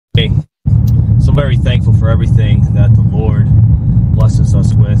So very thankful for everything that the Lord blesses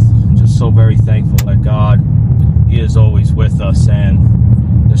us with. I'm just so very thankful that God, He is always with us.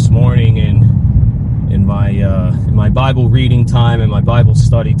 And this morning in my Bible reading time and my Bible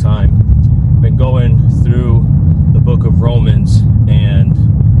study time, I've been going through the book of Romans, and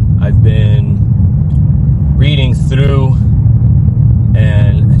I've been reading through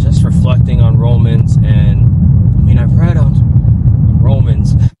and just reflecting on Romans. And I mean, I've read on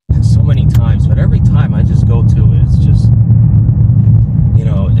Romans so many times, but every time I just go to it, it's just,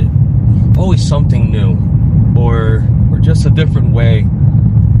 always something new, or just a different way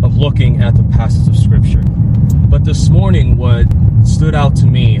of looking at the passage of Scripture. But this morning, what stood out to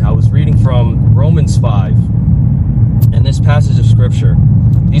me, I was reading from Romans 5, and this passage of Scripture,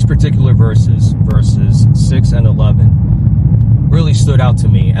 these particular verses 6 and 11, really stood out to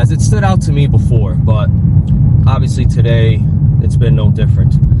me, as it stood out to me before, but obviously today, it's been no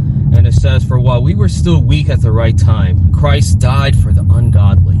different. And it says, "For while we were still weak at the right time, Christ died for the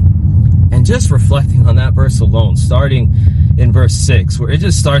ungodly." And just reflecting on that verse alone, starting in verse 6, where it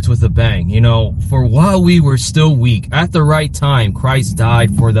just starts with a bang, "For while we were still weak at the right time, Christ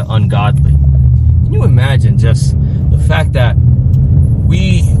died for the ungodly." Can you imagine just the fact that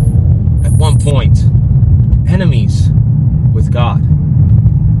we, at one point, enemies with God?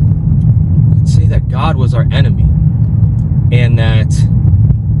 You could say that God was our enemy, and that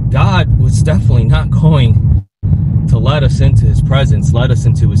God was definitely not going to let us into His presence, let us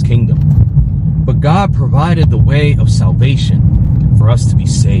into His kingdom. But God provided the way of salvation for us to be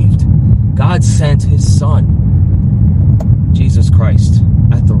saved. God sent His Son, Jesus Christ,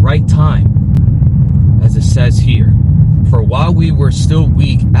 at the right time, as it says here. "For while we were still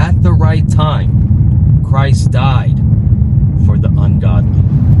weak, at the right time, Christ died for the ungodly."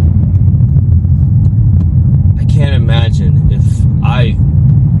 I can't imagine if I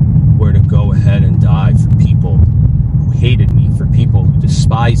were to go ahead and die for people who hated me, for people who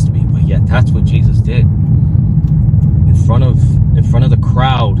despised me, but yet that's what Jesus did. In front of the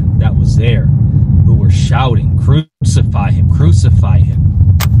crowd that was there, who were shouting, "Crucify Him, crucify Him."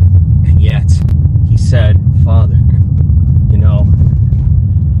 And yet, He said, "Father,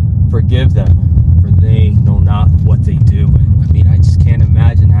 forgive them, for they know not what they do." And I mean, I just can't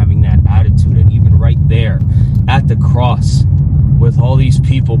imagine having that attitude. And even right there at the cross, with all these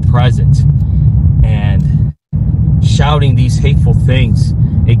people present and shouting these hateful things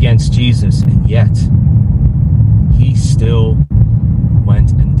against Jesus, and yet He still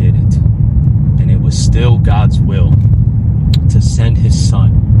went and did it. And it was still God's will to send His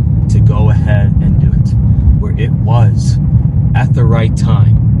Son to go ahead and do it, where it was at the right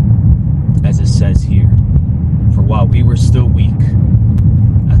time, as it says here. "For while we were still weak,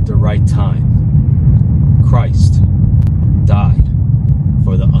 at the right time, Christ died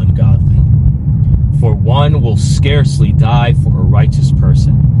for the ungodly. For one will scarcely die for a righteous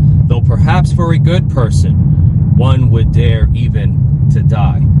person, though perhaps for a good person one would dare even to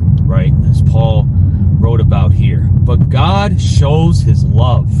die," right? As Paul wrote about here. "But God shows His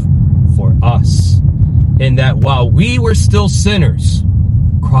love for us, in that while we were still sinners,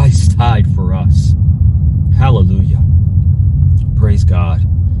 Christ died for us." Hallelujah. Praise God.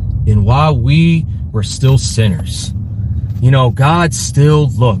 And while we were still sinners, God still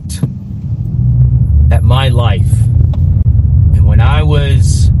looked at my life. And when I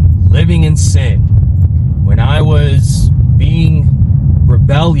was living in sin, when I was being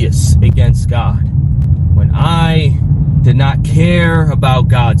rebellious against God, when I did not care about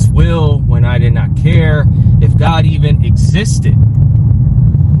God's will, when I did not care if God even existed,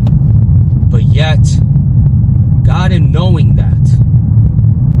 but yet, God, in knowing that,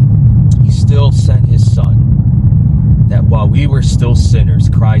 He still sent His Son, that while we were still sinners,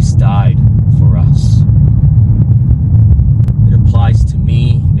 Christ died for us. It applies to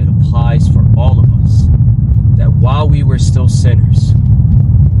me, it applies for all of us, that while we were still sinners,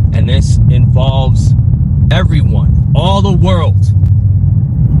 and this involves everyone, all the world,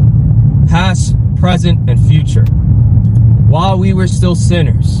 past, present, and future, while we were still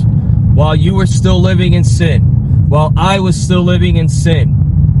sinners, while you were still living in sin, while I was still living in sin,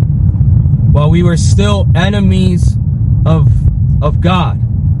 while we were still enemies of God,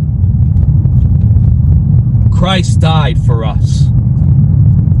 Christ died for us.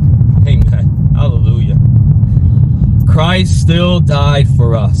 Amen. Hallelujah. Christ still died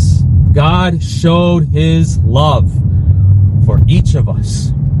for us. God showed His love for each of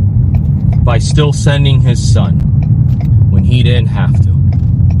us by still sending His Son when He didn't have to.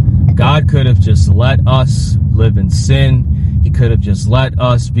 God could have just let us live in sin. He could have just let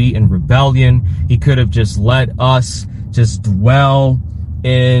us be in rebellion. He could have just let us just dwell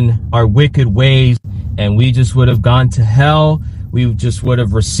in our wicked ways, and we just would have gone to hell. We just would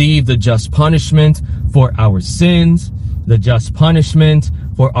have received the just punishment for our sins, the just punishment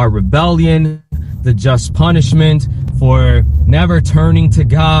for our rebellion, the just punishment for never turning to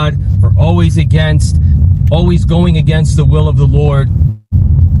God, for always going against the will of the Lord.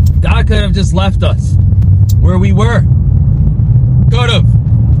 God could have just left us where we were. Could have.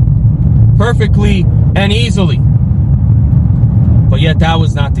 Perfectly and easily. But yet that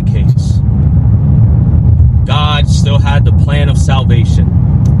was not the case. God still had the plan of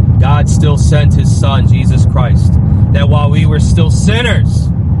salvation. God still sent his son, Jesus Christ, that while we were still sinners,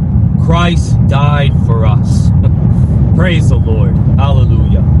 Christ died for us. Praise the Lord.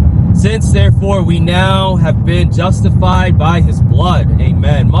 Hallelujah. Since therefore we now have been justified by his blood,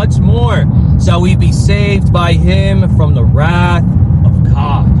 amen, much more shall we be saved by him from the wrath of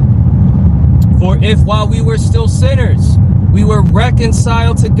God. For if while we were still sinners, we were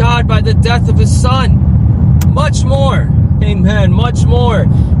reconciled to God by the death of his son, much more, amen, much more,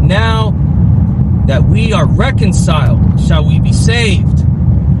 now that we are reconciled, shall we be saved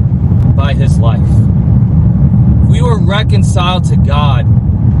by his life. We were reconciled to God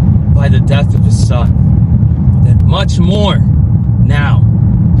by the death of his son, then much more now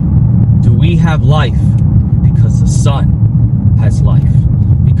do we have life, because the son has life,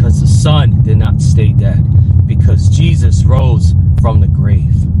 because the son did not stay dead, because Jesus rose from the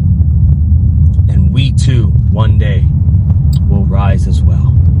grave. And we too, one day, will rise as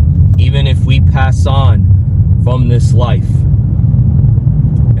well. Even if we pass on from this life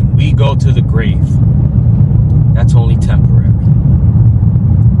and we go to the grave, that's only temporary.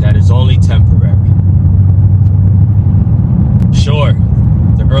 That is only temporary. Sure,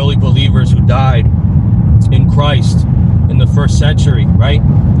 the early believers who died in Christ in the first century, right?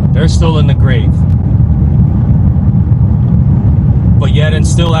 They're still in the grave. But yet and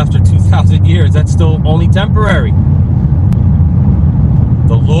still after 2,000 years, that's still only temporary.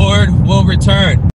 The Lord will return.